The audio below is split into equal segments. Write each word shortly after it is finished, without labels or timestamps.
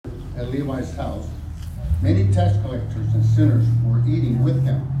at Levi's house, many tax collectors and sinners were eating with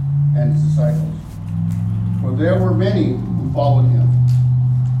him and his disciples. For there were many who followed him.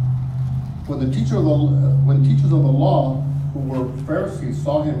 When teachers of the law, who were Pharisees,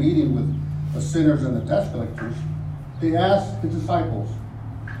 saw him eating with the sinners and the tax collectors, they asked his disciples,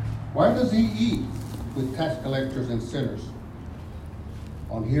 "Why does he eat with tax collectors and sinners?"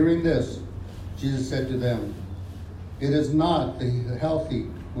 On hearing this, Jesus said to them, "It is not the healthy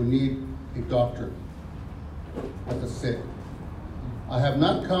who need a doctor, but the sick. I have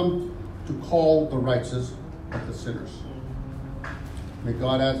not come to call the righteous, but the sinners." May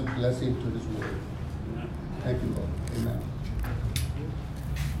God add a blessing to his word. Thank you, Lord. Amen.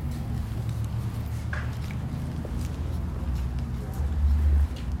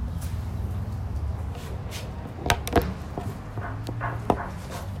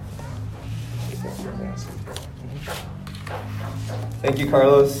 Thank you,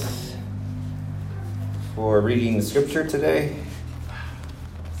 Carlos, for reading the scripture today.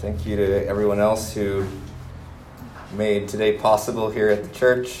 Thank you to everyone else who made today possible here at the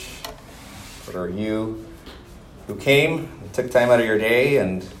church, for you who came and took time out of your day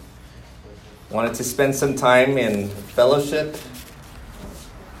and wanted to spend some time in fellowship.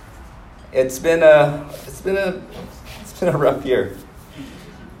 It's been a rough year.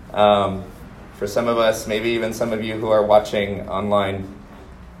 For some of us, maybe even some of you who are watching online.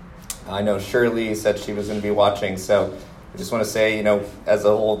 I know Shirley said she was going to be watching, so I just want to say, as a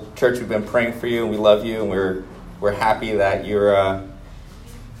whole church, we've been praying for you, and we love you, and we're happy that you're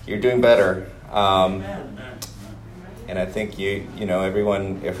doing better. And I think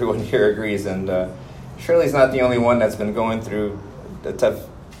everyone here agrees. And Shirley's not the only one that's been going through a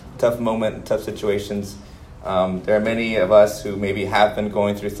tough moment, tough situations. There are many of us who maybe have been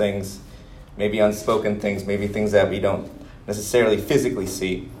going through things, maybe unspoken things, maybe things that we don't necessarily physically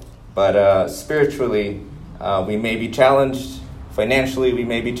see. But spiritually, we may be challenged. Financially, we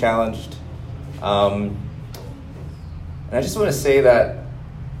may be challenged. And I just want to say that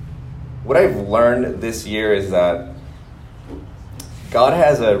what I've learned this year is that God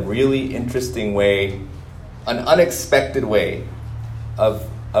has a really interesting way, an unexpected way of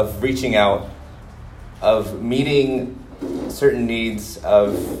reaching out, of meeting certain needs,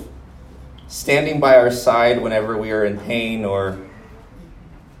 of standing by our side whenever we are in pain or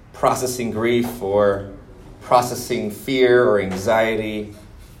processing grief or processing fear or anxiety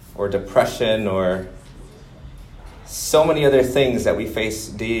or depression or so many other things that we face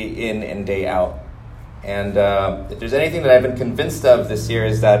day in and day out. And if there's anything that I've been convinced of this year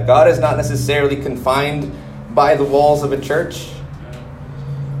is that God is not necessarily confined by the walls of a church.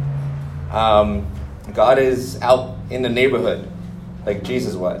 God is out in the neighborhood like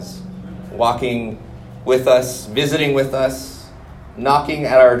Jesus was, walking with us, visiting with us, knocking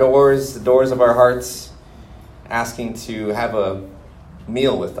at our doors, the doors of our hearts, asking to have a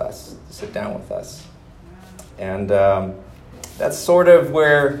meal with us, to sit down with us. And that's sort of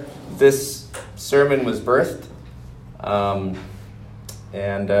where this sermon was birthed. And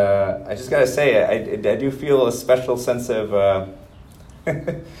I just got to say, I do feel a special sense of,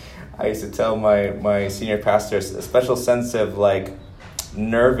 I used to tell my senior pastors, a special sense of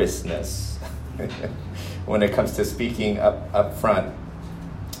nervousness when it comes to speaking up front.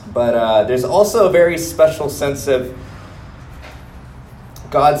 But there's also a very special sense of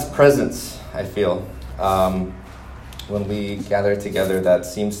God's presence, I feel, when we gather together, that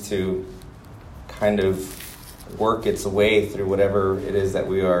seems to kind of work its way through whatever it is that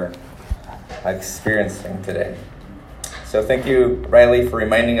we are experiencing today. So thank you, Riley, for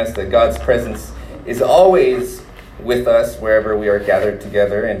reminding us that God's presence is always with us wherever we are gathered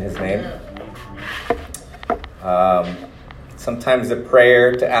together in his name. Sometimes the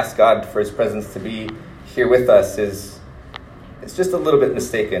prayer to ask God for his presence to be here with us it's just a little bit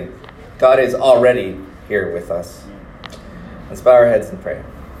mistaken. God is already here with us. Let's bow our heads and pray.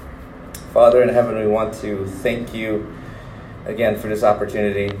 Father in heaven, we want to thank you again for this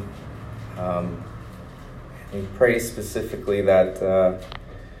opportunity. We pray specifically that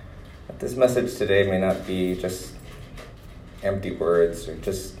this message today may not be just empty words or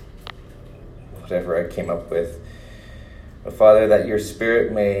just whatever I came up with. But Father, that your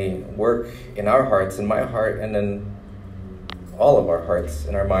Spirit may work in our hearts, in my heart, and in all of our hearts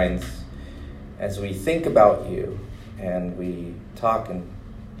and our minds as we think about you and we talk and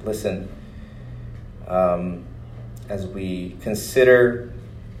listen, as we consider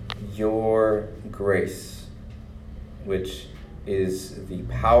your grace, which is the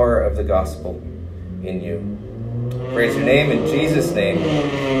power of the gospel in you. Praise your name in Jesus' name.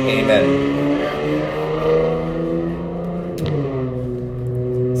 Amen.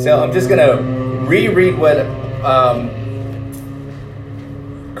 So I'm just going to reread what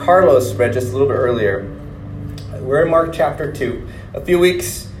Carlos read just a little bit earlier. We're in Mark chapter 2. A few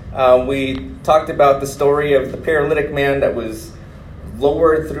weeks we talked about the story of the paralytic man that was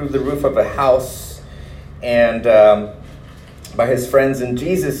lowered through the roof of a house and by his friends, and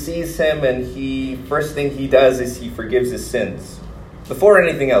Jesus sees him, and first thing he does is he forgives his sins. Before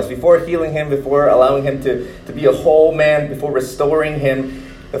anything else, before healing him, before allowing him to be a whole man, before restoring him,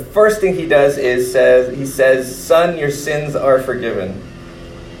 the first thing he does is he says, "Son, your sins are forgiven."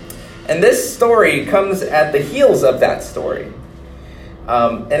 And this story comes at the heels of that story.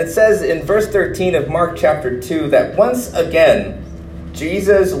 And it says in verse 13 of Mark chapter 2 that once again,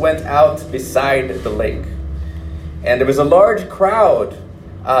 Jesus went out beside the lake. And there was a large crowd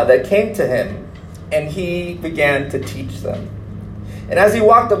that came to him, and he began to teach them. And as he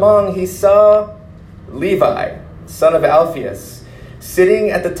walked along, he saw Levi, son of Alphaeus, sitting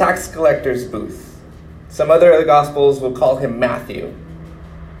at the tax collector's booth. Some other Gospels will call him Matthew.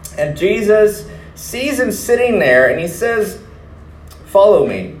 And Jesus sees him sitting there, and he says, "Follow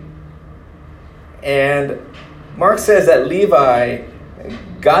me." And Mark says that Levi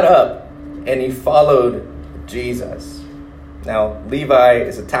got up and he followed Jesus. Now, Levi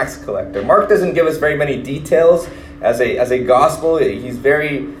is a tax collector. Mark doesn't give us very many details as a gospel. He's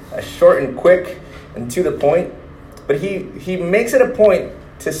very short and quick and to the point. But he makes it a point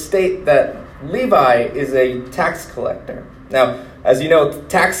to state that Levi is a tax collector. Now, as you know,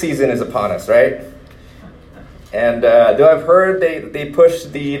 tax season is upon us, right? And though I've heard they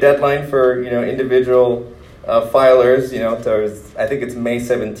pushed the deadline for individual filers, towards, I think it's May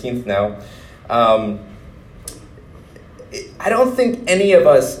 17th now. I don't think any of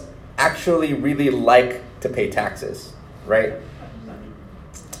us actually really like to pay taxes, right?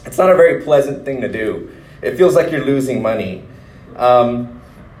 It's not a very pleasant thing to do. It feels like you're losing money. And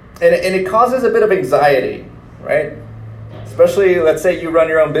it causes a bit of anxiety, right? Especially, let's say you run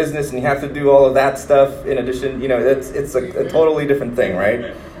your own business and you have to do all of that stuff in addition, it's a totally different thing,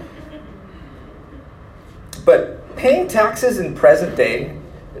 right? But paying taxes in present day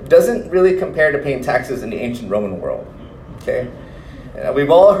doesn't really compare to paying taxes in the ancient Roman world, okay?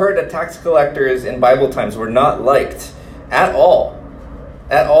 We've all heard that tax collectors in Bible times were not liked at all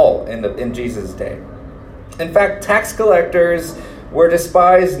in Jesus' day. In fact, tax collectors were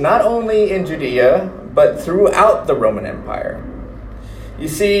despised not only in Judea, but throughout the Roman Empire. You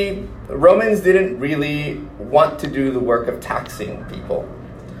see, the Romans didn't really want to do the work of taxing people.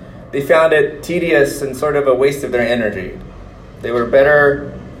 They found it tedious and sort of a waste of their energy. They were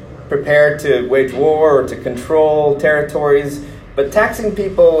better prepared to wage war or to control territories, but taxing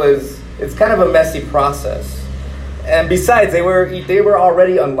people it's kind of a messy process. And besides, they were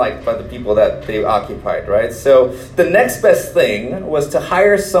already unliked by the people that they occupied, right? So the next best thing was to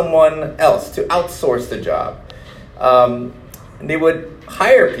hire someone else, to outsource the job. And they would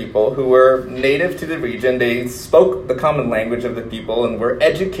hire people who were native to the region. They spoke the common language of the people and were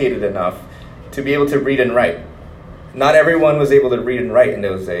educated enough to be able to read and write. Not everyone was able to read and write in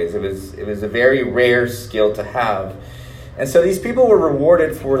those days. It was a very rare skill to have. And so these people were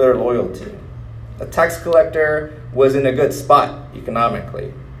rewarded for their loyalty. A tax collector was in a good spot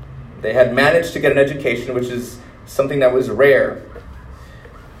economically. They had managed to get an education, which is something that was rare.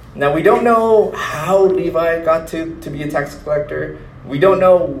 Now, we don't know how Levi got to be a tax collector. We don't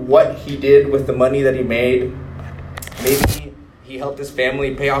know what he did with the money that he made. Maybe he helped his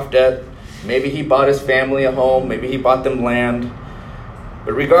family pay off debt. Maybe he bought his family a home. Maybe he bought them land.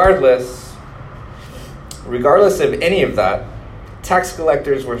 But regardless of any of that, tax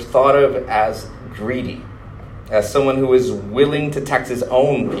collectors were thought of as greedy, as someone who is willing to tax his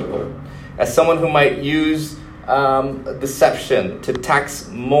own people, as someone who might use deception to tax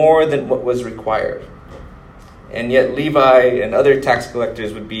more than what was required. And yet Levi and other tax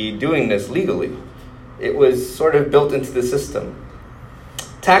collectors would be doing this legally. It was sort of built into the system.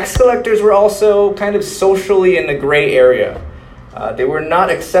 Tax collectors were also kind of socially in the gray area. They were not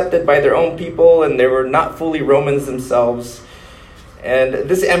accepted by their own people, and they were not fully Romans themselves. And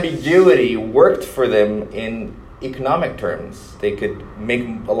this ambiguity worked for them in economic terms. They could make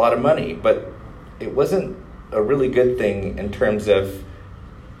a lot of money, but it wasn't a really good thing in terms of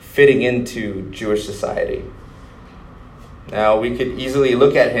fitting into Jewish society. Now, we could easily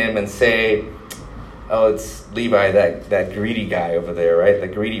look at him and say, oh, it's Levi, that greedy guy over there, right? The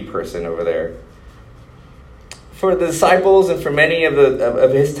greedy person over there. For the disciples and for many of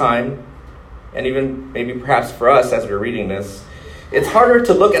his time, and even maybe perhaps for us as we're reading this, it's harder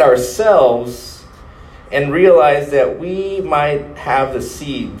to look at ourselves and realize that we might have the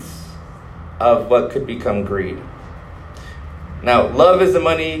seeds of what could become greed. Now, love of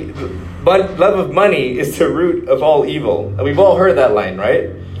money is the root of all evil. And we've all heard that line,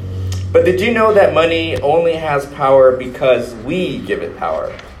 right? But did you know that money only has power because we give it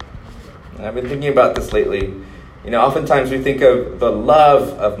power? And I've been thinking about this lately. Oftentimes we think of the love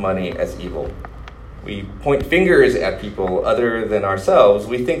of money as evil. We point fingers at people other than ourselves.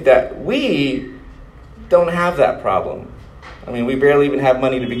 We think that we don't have that problem. We barely even have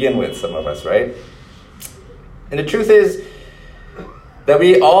money to begin with, some of us, right? And the truth is that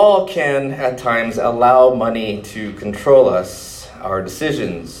we all can, at times, allow money to control us, our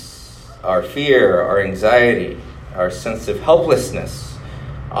decisions, our fear, our anxiety, our sense of helplessness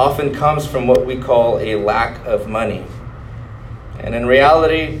often comes from what we call a lack of money. And in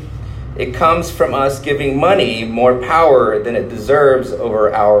reality, it comes from us giving money more power than it deserves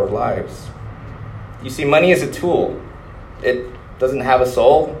over our lives. You see, money is a tool. It doesn't have a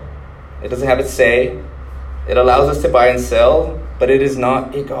soul. It doesn't have a say. It allows us to buy and sell, but it is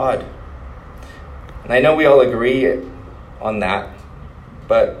not a God. And I know we all agree on that,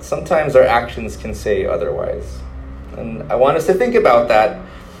 but sometimes our actions can say otherwise. And I want us to think about that,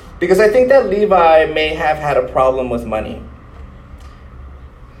 because I think that Levi may have had a problem with money.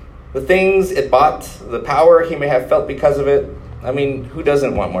 The things it bought, the power he may have felt because of it. Who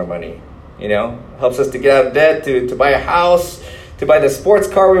doesn't want more money? Helps us to get out of debt, to buy a house, to buy the sports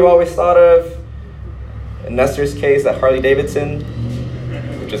car we've always thought of. In Nestor's case, the Harley Davidson,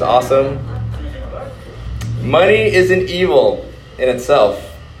 which is awesome. Money isn't evil in itself.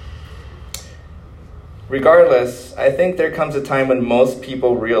 Regardless, I think there comes a time when most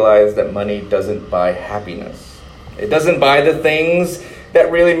people realize that money doesn't buy happiness. It doesn't buy the things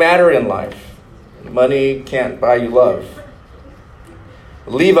that really matter in life. Money can't buy you love.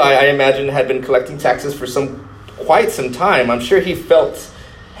 Levi, I imagine, had been collecting taxes for quite some time. I'm sure he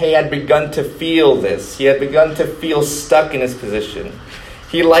had begun to feel this. He had begun to feel stuck in his position.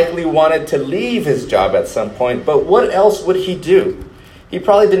 He likely wanted to leave his job at some point, but what else would he do? He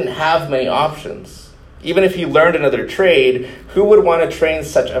probably didn't have many options. Even if he learned another trade, who would want to train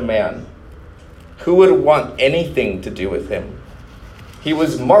such a man? Who would want anything to do with him? He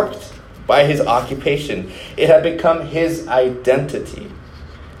was marked by his occupation. It had become his identity.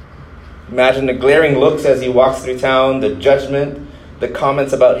 Imagine the glaring looks as he walks through town, the judgment, the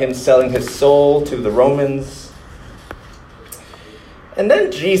comments about him selling his soul to the Romans. And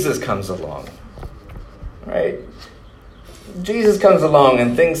then Jesus comes along, right? Jesus comes along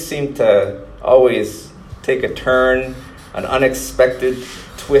and things seem to always take a turn, an unexpected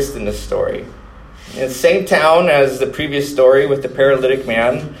twist in the story. In the same town as the previous story with the paralytic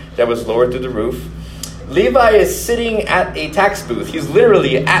man that was lowered through the roof, Levi is sitting at a tax booth. He's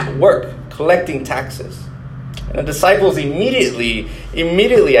literally at work collecting taxes. And the disciples immediately,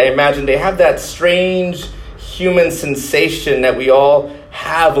 I imagine, they have that strange human sensation that we all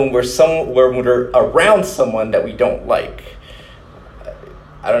have when we're around someone that we don't like.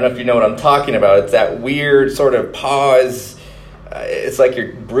 I don't know if you know what I'm talking about. It's that weird sort of pause. It's like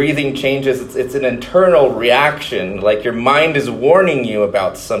your breathing changes. It's an internal reaction, like your mind is warning you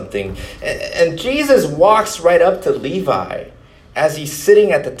about something. And Jesus walks right up to Levi as he's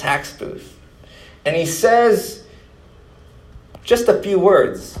sitting at the tax booth. And he says just a few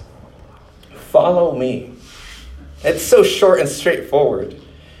words. Follow me. It's so short and straightforward.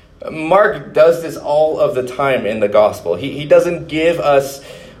 Mark does this all of the time in the gospel. He doesn't give us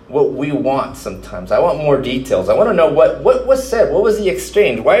what we want sometimes. I want more details. I want to know what was said. What was the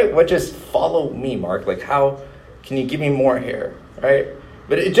exchange? Why just follow me, Mark? Like, how can you give me more here, right?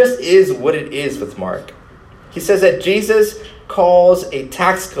 But it just is what it is with Mark. He says that Jesus calls a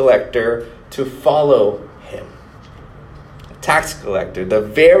tax collector to follow him. A tax collector, the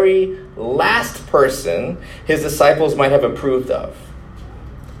very last person his disciples might have approved of.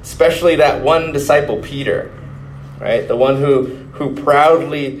 Especially that one disciple, Peter, right? The one who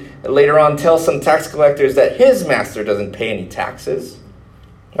proudly later on tells some tax collectors that his master doesn't pay any taxes,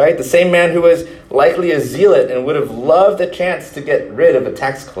 right? The same man who was likely a zealot and would have loved a chance to get rid of a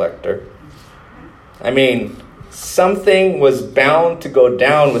tax collector. I mean, something was bound to go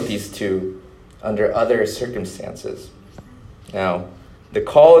down with these two under other circumstances. Now, the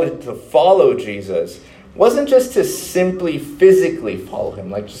call to follow Jesus wasn't just to simply physically follow him,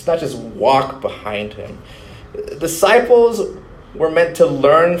 like not just walk behind him. Disciples were meant to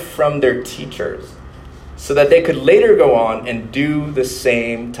learn from their teachers so that they could later go on and do the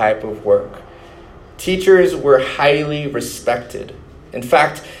same type of work. Teachers were highly respected. In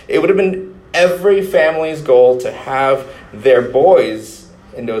fact, it would have been every family's goal to have their boys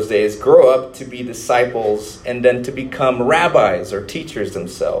in those days grow up to be disciples and then to become rabbis or teachers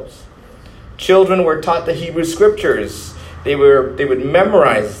themselves. Children were taught the Hebrew scriptures They would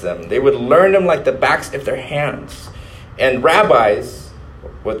memorize them. They would learn them like the backs of their hands. And rabbis,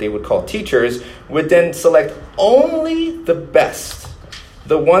 what they would call teachers, would then select only the best,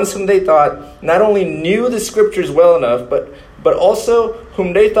 the ones whom they thought not only knew the scriptures well enough, but also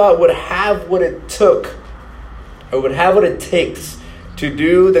whom they thought would have what it took, or would have what it takes to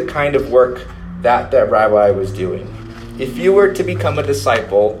do the kind of work that rabbi was doing. If you were to become a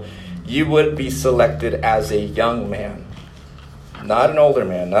disciple, you would be selected as a young man, not an older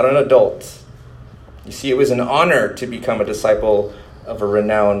man, not an adult. You see, it was an honor to become a disciple of a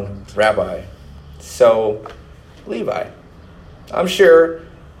renowned rabbi. So, Levi, I'm sure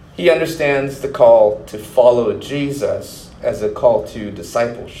he understands the call to follow Jesus as a call to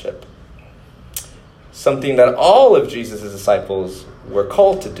discipleship. Something that all of Jesus' disciples were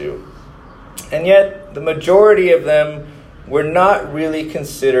called to do. And yet, the majority of them were not really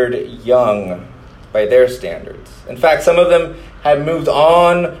considered young by their standards. In fact, some of them had moved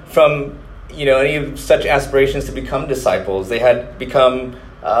on from any such aspirations to become disciples. They had become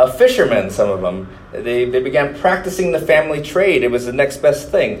fishermen, some of them. They began practicing the family trade. It was the next best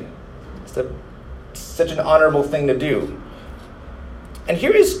thing. It's such an honorable thing to do. And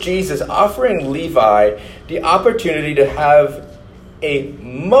here is Jesus offering Levi the opportunity to have a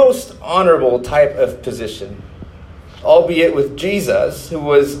most honorable type of position, albeit with Jesus, who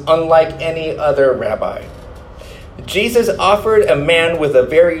was unlike any other rabbi. Jesus offered a man with a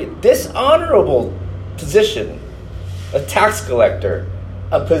very dishonorable position, a tax collector,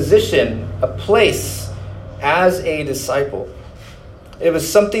 a position, a place as a disciple. It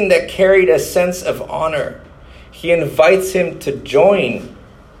was something that carried a sense of honor. He invites him to join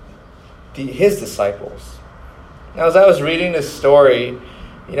his disciples. Now, as I was reading this story,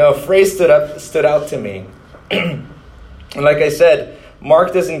 a phrase stood out to me. And like I said,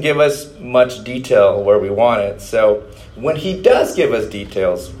 Mark doesn't give us much detail where we want it. So when he does give us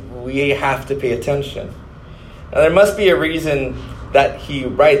details, we have to pay attention. Now, there must be a reason that he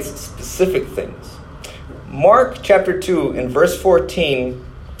writes specific things. Mark chapter 2 in verse 14,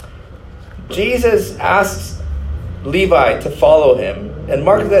 Jesus asks Levi to follow him. And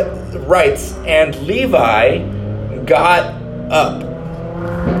Mark writes, and Levi got up.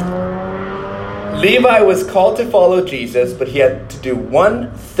 Levi was called to follow Jesus, but he had to do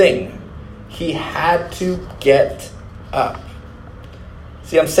one thing. He had to get up.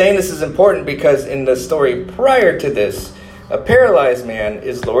 See, I'm saying this is important because in the story prior to this, a paralyzed man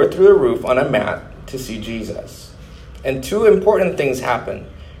is lowered through a roof on a mat to see Jesus. And two important things happen.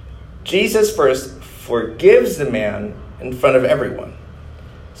 Jesus first forgives the man in front of everyone,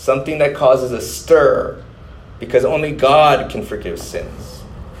 something that causes a stir because only God can forgive sins.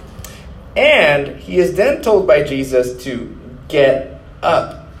 And he is then told by Jesus to get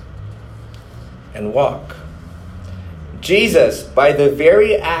up and walk. Jesus, by the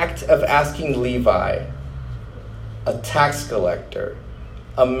very act of asking Levi, a tax collector,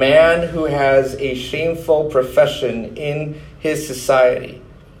 a man who has a shameful profession in his society,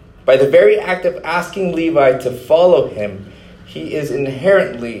 by the very act of asking Levi to follow him, he is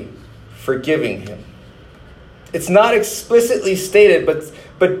inherently forgiving him. It's not explicitly stated,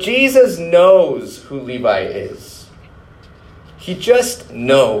 but Jesus knows who Levi is. He just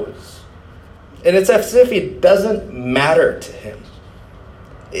knows. And it's as if it doesn't matter to him.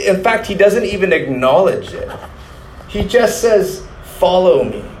 In fact, he doesn't even acknowledge it. He just says, follow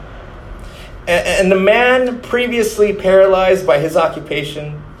me. And the man previously paralyzed by his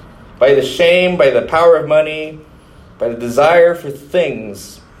occupation, by the shame, by the power of money, by the desire for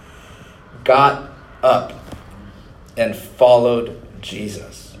things, got up and followed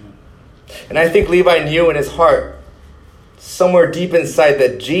Jesus. And I think Levi knew in his heart, somewhere deep inside,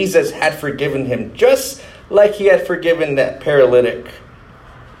 that Jesus had forgiven him, just like he had forgiven that paralytic.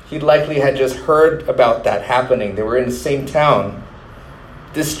 He likely had just heard about that happening. They were in the same town.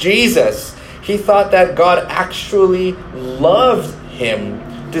 This Jesus, he thought that God actually loved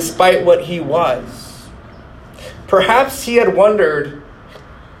him despite what he was. Perhaps he had wondered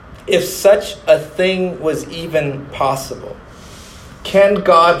if such a thing was even possible. Can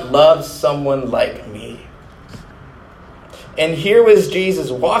God love someone like me? And here was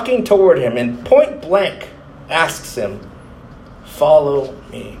Jesus walking toward him and point blank asks him, follow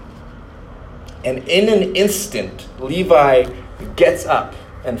me. And in an instant, Levi gets up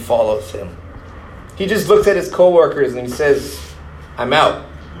and follows him. He just looks at his co-workers and he says, I'm out.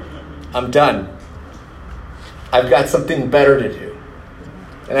 I'm done. I've got something better to do.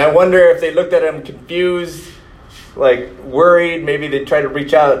 And I wonder if they looked at him confused, like worried. Maybe they tried to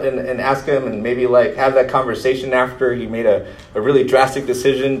reach out and ask him and maybe like have that conversation after he made a really drastic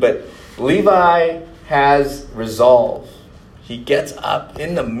decision. But Levi has resolve. he gets up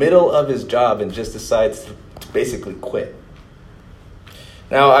in the middle of his job and just decides to basically quit.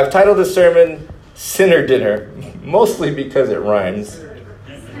 Now, I've titled this sermon, Sinner Dinner, mostly because it rhymes.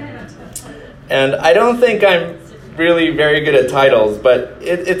 And I don't think I'm really very good at titles, but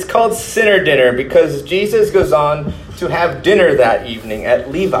it's called Sinner Dinner because Jesus goes on to have dinner that evening at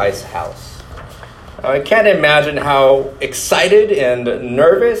Levi's house. Now, I can't imagine how excited and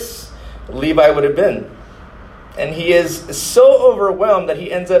nervous Levi would have been. And he is so overwhelmed that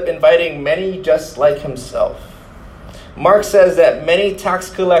he ends up inviting many just like himself. Mark says that many tax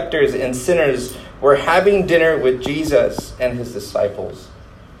collectors and sinners were having dinner with Jesus and his disciples.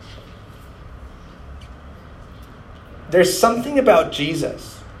 There's something about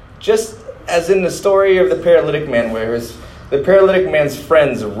Jesus, just as in the story of the paralytic man, where the paralytic man's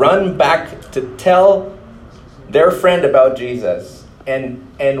friends run back to tell their friend about Jesus and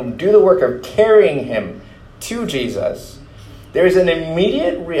do the work of carrying him to Jesus. There's an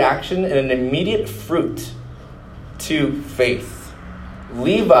immediate reaction and an immediate fruit to faith.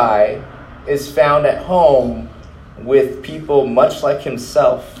 Levi is found at home with people much like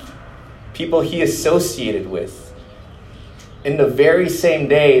himself, people he associated with, in the very same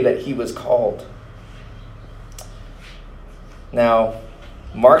day that he was called. Now,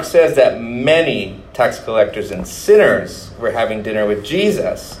 Mark says that many tax collectors and sinners were having dinner with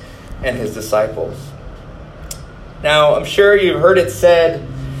Jesus and his disciples. Now, I'm sure you've heard it said,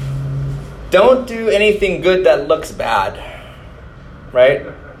 don't do anything good that looks bad, right?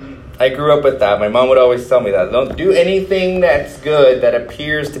 I grew up with that. My mom would always tell me that. Don't do anything that's good that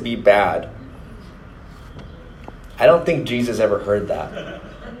appears to be bad. I don't think Jesus ever heard that.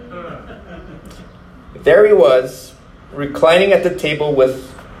 There he was, reclining at the table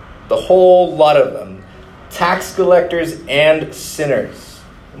with the whole lot of them, tax collectors and sinners.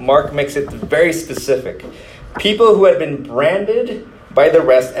 Mark makes it very specific. People who had been branded by the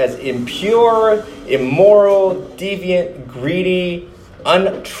rest as impure, immoral, deviant, greedy,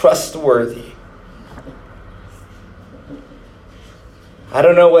 untrustworthy. I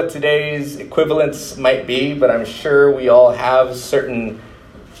don't know what today's equivalents might be, but I'm sure we all have certain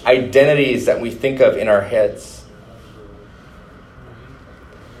identities that we think of in our heads.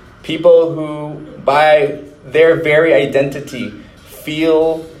 People who, by their very identity,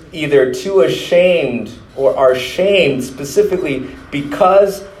 feel either too ashamed or are shamed specifically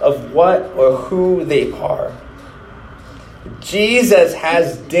because of what or who they are. Jesus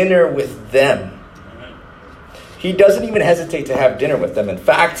has dinner with them. He doesn't even hesitate to have dinner with them. In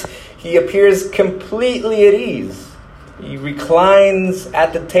fact, he appears completely at ease. He reclines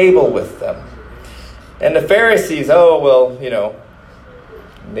at the table with them. And the Pharisees, they're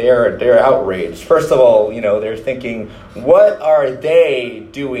outraged. First of all, they're thinking, what are they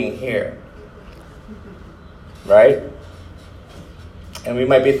doing here? Right? And we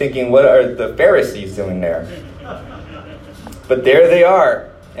might be thinking, what are the Pharisees doing there? But there they are,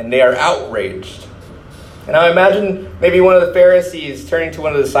 and they are outraged. And I imagine maybe one of the Pharisees turning to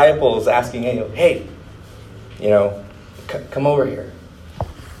one of the disciples asking, hey, come over here.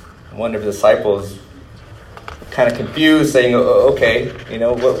 And one of the disciples kind of confused, saying, okay,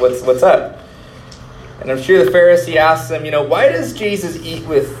 what's up? And I'm sure the Pharisee asks him, why does Jesus eat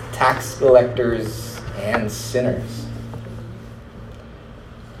with tax collectors and sinners?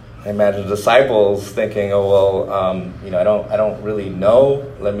 I imagine the disciples thinking, I don't really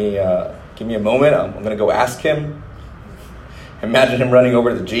know. Let me give me a moment. I'm going to go ask him. Imagine him running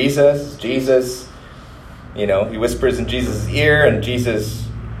over to Jesus. Jesus, he whispers in Jesus' ear, and Jesus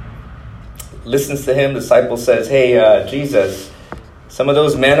listens to him. The disciple says, hey, Jesus, some of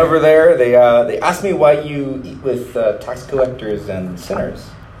those men over there, they asked me why you eat with tax collectors and sinners.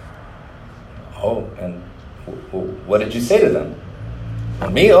 Oh, and what did you say to them?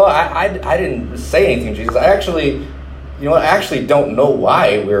 Me? I didn't say anything, Jesus. I actually don't know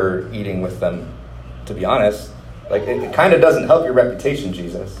why we're eating with them, to be honest. It kind of doesn't help your reputation,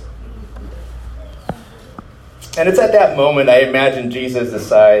 Jesus. And it's at that moment, I imagine Jesus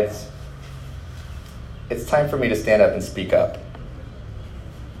decides, it's time for me to stand up and speak up.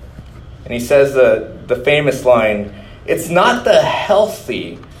 And he says the famous line, it's not the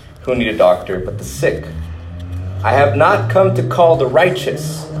healthy who need a doctor, but the sick. I have not come to call the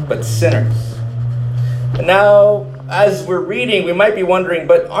righteous, but sinners. And now, as we're reading, we might be wondering,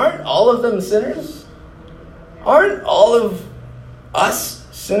 but aren't all of them sinners? Aren't all of us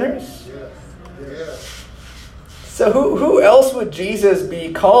sinners? Yeah. So who else would Jesus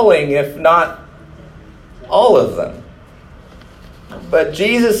be calling if not all of them? But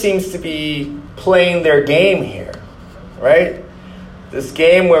Jesus seems to be playing their game here, right? This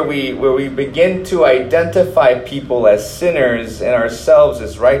game where we begin to identify people as sinners and ourselves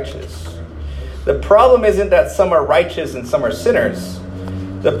as righteous. The problem isn't that some are righteous and some are sinners.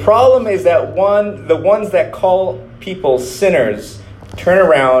 The problem is that the ones that call people sinners turn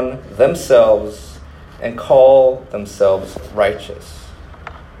around themselves and call themselves righteous.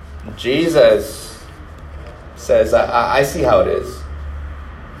 Jesus says, I see how it is.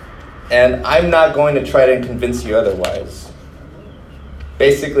 And I'm not going to try to convince you otherwise.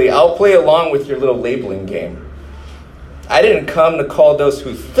 Basically, I'll play along with your little labeling game. I didn't come to call those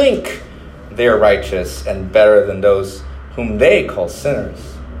who think they're righteous and better than those whom they call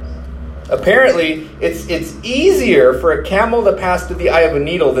sinners. Apparently, it's easier for a camel to pass through the eye of a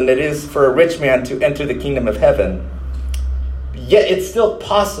needle than it is for a rich man to enter the kingdom of heaven. Yet it's still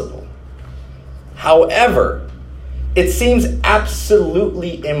possible. However, it seems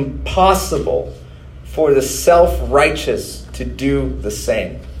absolutely impossible for the self-righteous to do the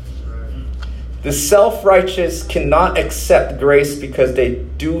same. The self-righteous cannot accept grace because they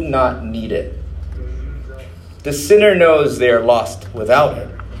do not need it. The sinner knows they are lost without it.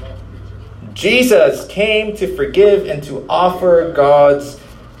 Jesus came to forgive and to offer God's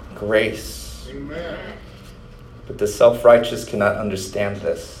grace. But the self-righteous cannot understand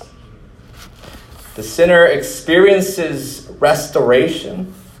this. The sinner experiences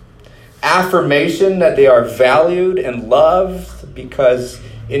restoration, affirmation that they are valued and loved because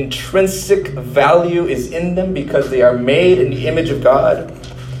intrinsic value is in them because they are made in the image of God.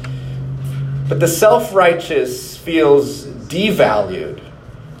 But the self-righteous feels devalued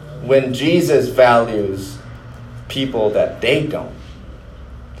when Jesus values people that they don't.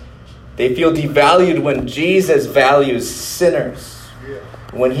 They feel devalued when Jesus values sinners,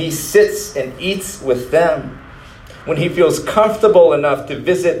 when he sits and eats with them, when he feels comfortable enough to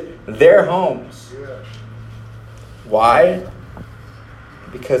visit their homes. Why?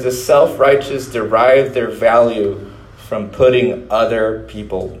 Because the self-righteous derive their value from putting other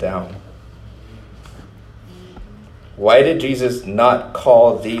people down. Why did Jesus not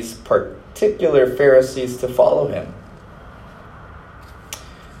call these particular Pharisees to follow him?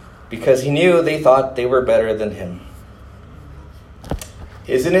 Because he knew they thought they were better than him.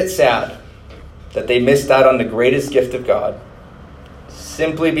 Isn't it sad that they missed out on the greatest gift of God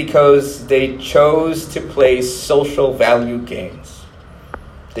simply because they chose to play social value games?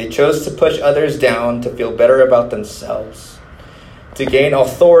 They chose to push others down to feel better about themselves, to gain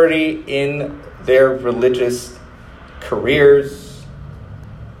authority in their religious careers,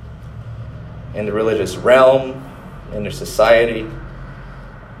 in the religious realm, in their society.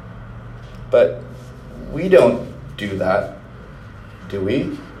 But we don't do that, do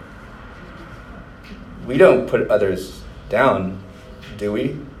we? We don't put others down, do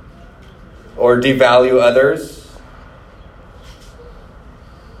we? Or devalue others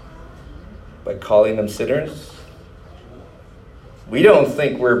by calling them sinners? We don't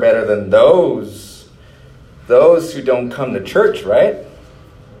think we're better than those who don't come to church, right?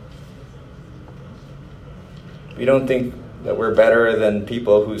 We don't think that we're better than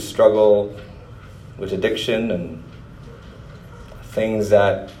people who struggle with addiction and things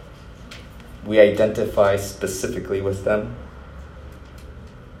that we identify specifically with them.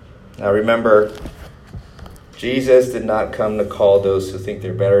 Now remember, Jesus did not come to call those who think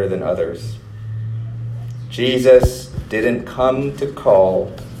they're better than others. Jesus didn't come to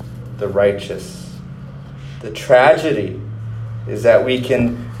call the righteous. The tragedy is that we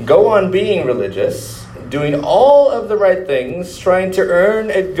can go on being religious, doing all of the right things, trying to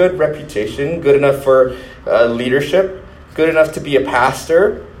earn a good reputation, good enough for leadership, good enough to be a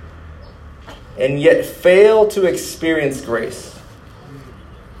pastor, and yet fail to experience grace.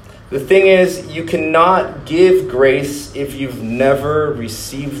 The thing is, you cannot give grace if you've never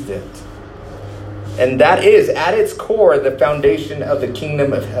received it. And that is, at its core, the foundation of the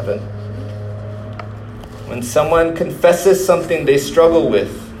kingdom of heaven. When someone confesses something they struggle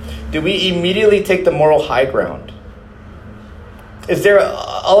with, do we immediately take the moral high ground? Is there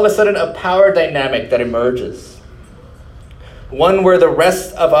all of a sudden a power dynamic that emerges? One where the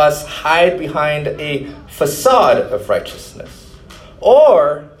rest of us hide behind a facade of righteousness?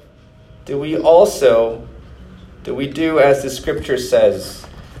 Or do we do as the scripture says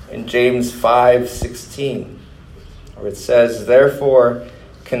in James 5:16, where it says, "Therefore,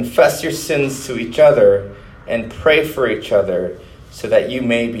 confess your sins to each other and pray for each other so that you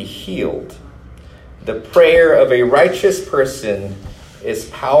may be healed. The prayer of a righteous person is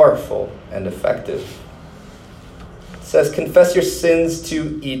powerful and effective." It says, confess your sins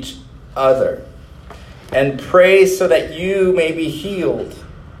to each other and pray so that you may be healed.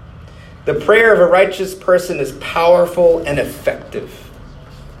 The prayer of a righteous person is powerful and effective.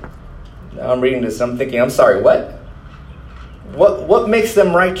 Now I'm reading this, I'm thinking, I'm sorry, what? What makes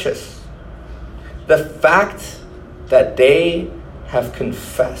them righteous? The fact that they have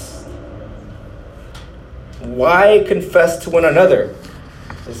confessed. Why confess to one another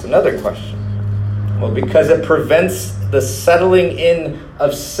is another question. Well, because it prevents the settling in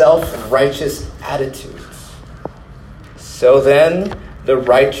of self-righteous attitudes. So then, the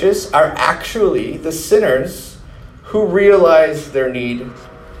righteous are actually the sinners who realize their need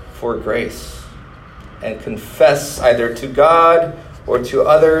for grace and confess either to God or to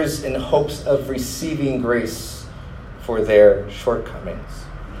others in hopes of receiving grace for their shortcomings.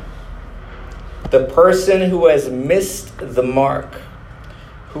 The person who has missed the mark,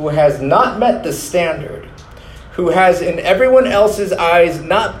 who has not met the standard, who has in everyone else's eyes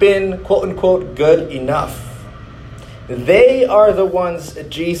not been, quote unquote, good enough, they are the ones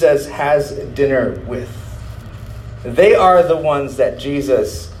Jesus has dinner with. They are the ones that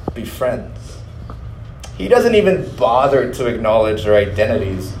Jesus befriends. He doesn't even bother to acknowledge their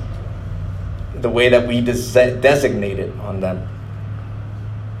identities the way that we designate it on them.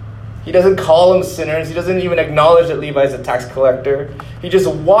 He doesn't call them sinners. He doesn't even acknowledge that Levi is a tax collector. He just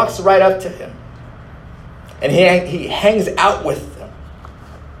walks right up to him. And he hangs out with them.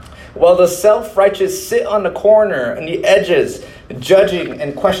 While the self-righteous sit on the corner and the edges, judging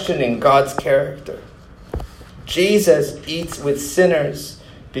and questioning God's character. Jesus eats with sinners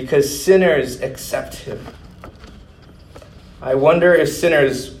because sinners accept him. I wonder if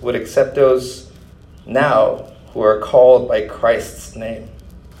sinners would accept those now who are called by Christ's name.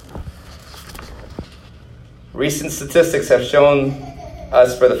 Recent statistics have shown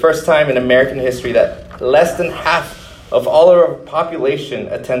us for the first time in American history that less than half of all of our population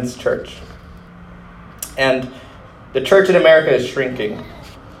attends church. And the church in America is shrinking.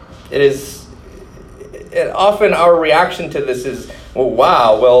 And often our reaction to this is, the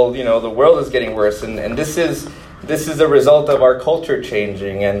world is getting worse, and this is a result of our culture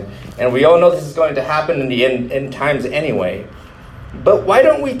changing, and we all know this is going to happen in the end times anyway. But why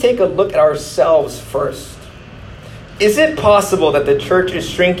don't we take a look at ourselves first? Is it possible that the church is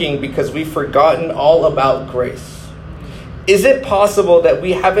shrinking because we've forgotten all about grace? Is it possible that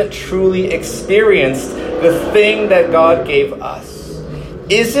we haven't truly experienced the thing that God gave us?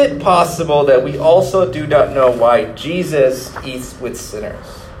 Is it possible that we also do not know why Jesus eats with sinners?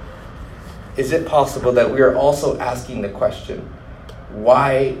 Is it possible that we are also asking the question,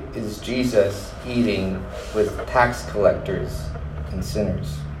 why is Jesus eating with tax collectors and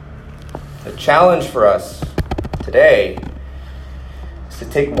sinners? The challenge for us today is to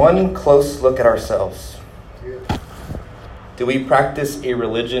take one close look at ourselves. Do we practice a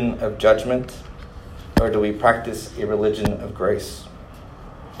religion of judgment, or do we practice a religion of grace?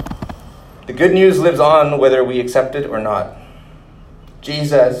 The good news lives on whether we accept it or not.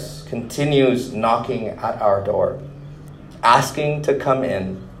 Jesus continues knocking at our door, asking to come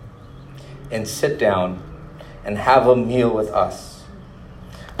in and sit down and have a meal with us.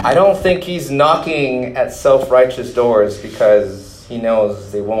 I don't think he's knocking at self-righteous doors because he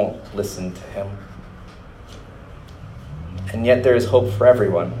knows they won't listen to him. And yet there is hope for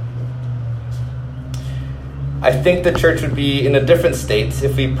everyone. I think the church would be in a different state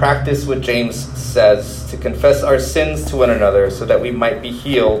if we practice what James says, to confess our sins to one another so that we might be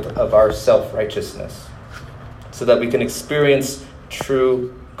healed of our self-righteousness, so that we can experience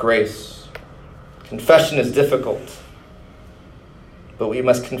true grace. Confession is difficult, but we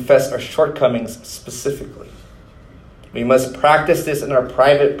must confess our shortcomings specifically. We must practice this in our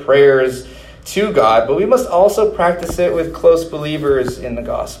private prayers to God, but we must also practice it with close believers in the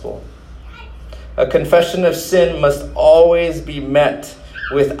gospel. A confession of sin must always be met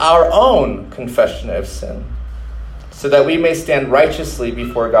with our own confession of sin, so that we may stand righteously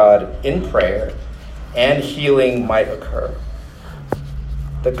before God in prayer and healing might occur.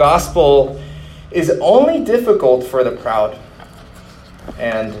 The gospel is only difficult for the proud,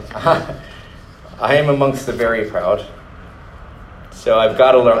 and I am amongst the very proud, so I've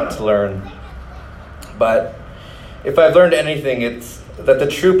got to learn. But if I've learned anything, it's that the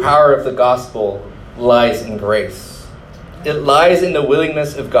true power of the gospel lies in grace. It lies in the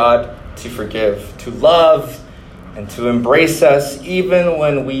willingness of God to forgive, to love, and to embrace us even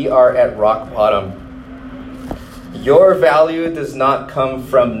when we are at rock bottom. Your value does not come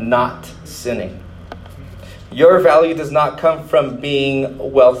from not sinning. Your value does not come from being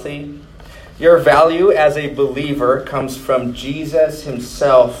wealthy. Your value as a believer comes from Jesus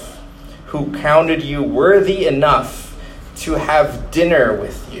himself, who counted you worthy enough to have dinner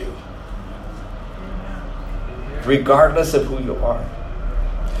with you, regardless of who you are.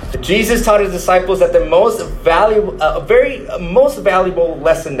 Jesus taught his disciples that the most valuable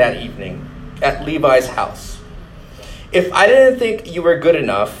lesson that evening at Levi's house. If I didn't think you were good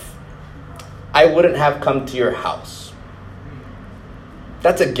enough, I wouldn't have come to your house.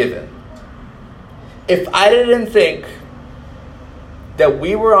 That's a given. If I didn't think that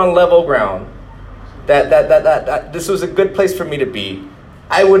we were on level ground, that this was a good place for me to be,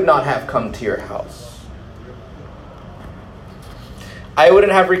 I would not have come to your house. I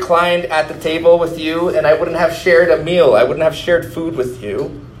wouldn't have reclined at the table with you, and I wouldn't have shared a meal. I wouldn't have shared food with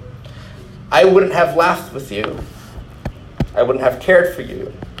you. I wouldn't have laughed with you. I wouldn't have cared for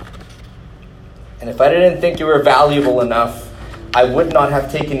you. And if I didn't think you were valuable enough, I would not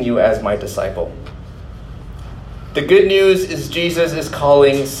have taken you as my disciple. The good news is Jesus is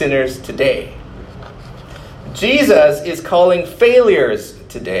calling sinners today. Jesus is calling failures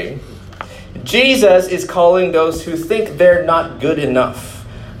today. Jesus is calling those who think they're not good enough,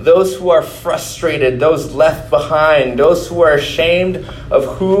 those who are frustrated, those left behind, those who are ashamed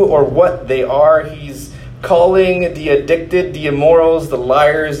of who or what they are. He's calling the addicted, the immorals, the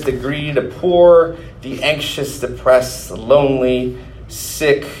liars, the greedy, the poor, the anxious, depressed, the lonely,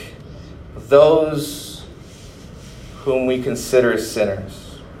 sick, those whom we consider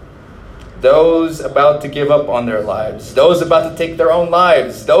sinners, those about to give up on their lives, those about to take their own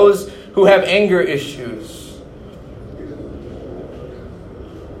lives, those who have anger issues.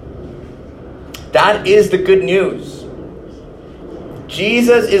 That is the good news.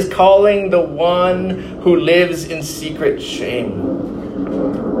 Jesus is calling the one who lives in secret shame.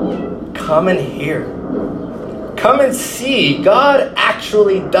 Come and hear. Come and see. God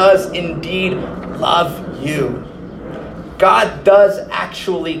actually does indeed love you. God does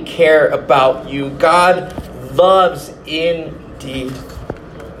actually care about you. God loves indeed.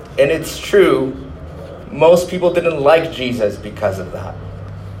 And it's true, most people didn't like Jesus because of that.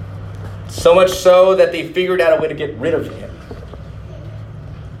 So much so that they figured out a way to get rid of him.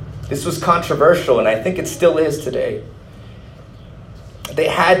 This was controversial, and I think it still is today. They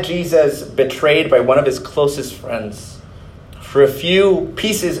had Jesus betrayed by one of his closest friends for a few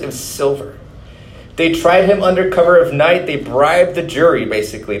pieces of silver. They tried him under cover of night. They bribed the jury,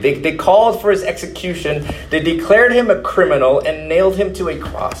 basically. They called for his execution. They declared him a criminal and nailed him to a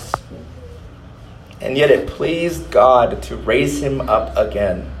cross. And yet it pleased God to raise him up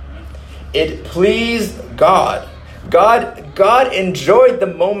again. It pleased God. God enjoyed the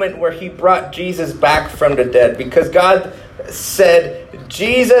moment where he brought Jesus back from the dead, because God said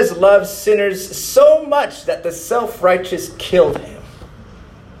Jesus loves sinners so much that the self-righteous killed him.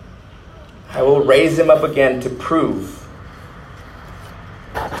 I will raise him up again to prove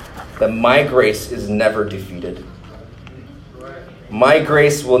that my grace is never defeated. My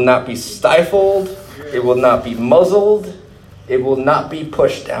grace will not be stifled. It will not be muzzled. It will not be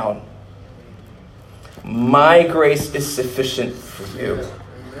pushed down. My grace is sufficient for you.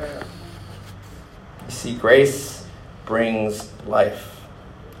 You see, grace brings life,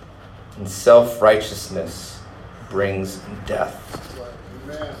 and self-righteousness brings death.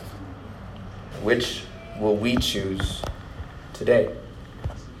 Which will we choose today?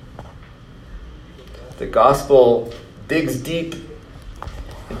 The gospel digs deep.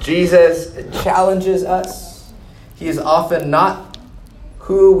 Jesus challenges us. He is often not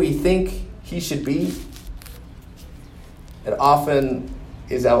who we think he should be. It often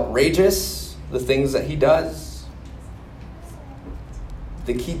is outrageous, the things that he does.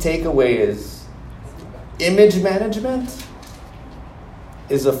 The key takeaway is image management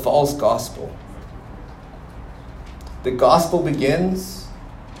is a false gospel. The gospel begins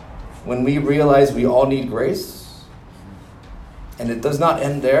when we realize we all need grace. And it does not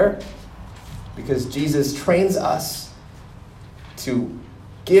end there, because Jesus trains us to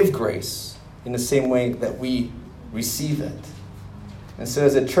give grace in the same way that we receive it. And so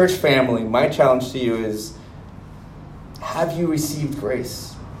as a church family, my challenge to you is, have you received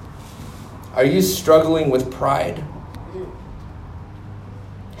grace? Are you struggling with pride?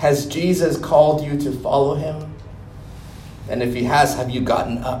 Has Jesus called you to follow him? And if he has, have you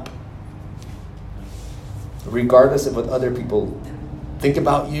gotten up? Regardless of what other people think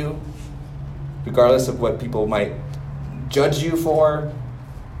about you, regardless of what people might judge you for,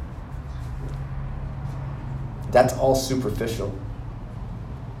 that's all superficial.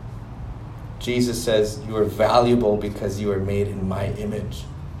 Jesus says you are valuable because you are made in my image.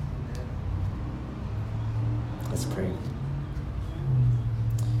 Let's pray.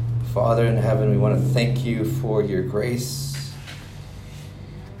 Father in heaven, we want to thank you for your grace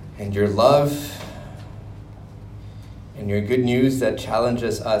and your love and your good news that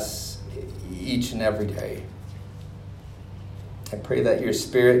challenges us each and every day. I pray that your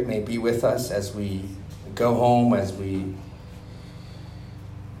Spirit may be with us as we go home, as we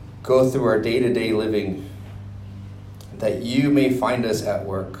go through our day-to-day living, that you may find us at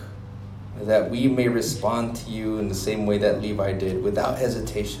work, that we may respond to you in the same way that Levi did, without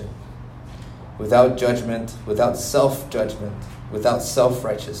hesitation, without judgment, without self-judgment, without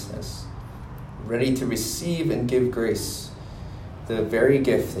self-righteousness, ready to receive and give grace, the very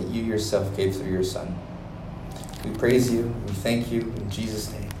gift that you yourself gave through your Son. We praise you, we thank you, in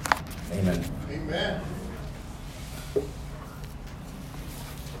Jesus' name, amen. Amen.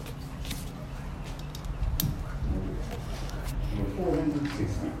 Number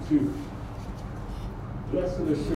 462. Blessed assurance.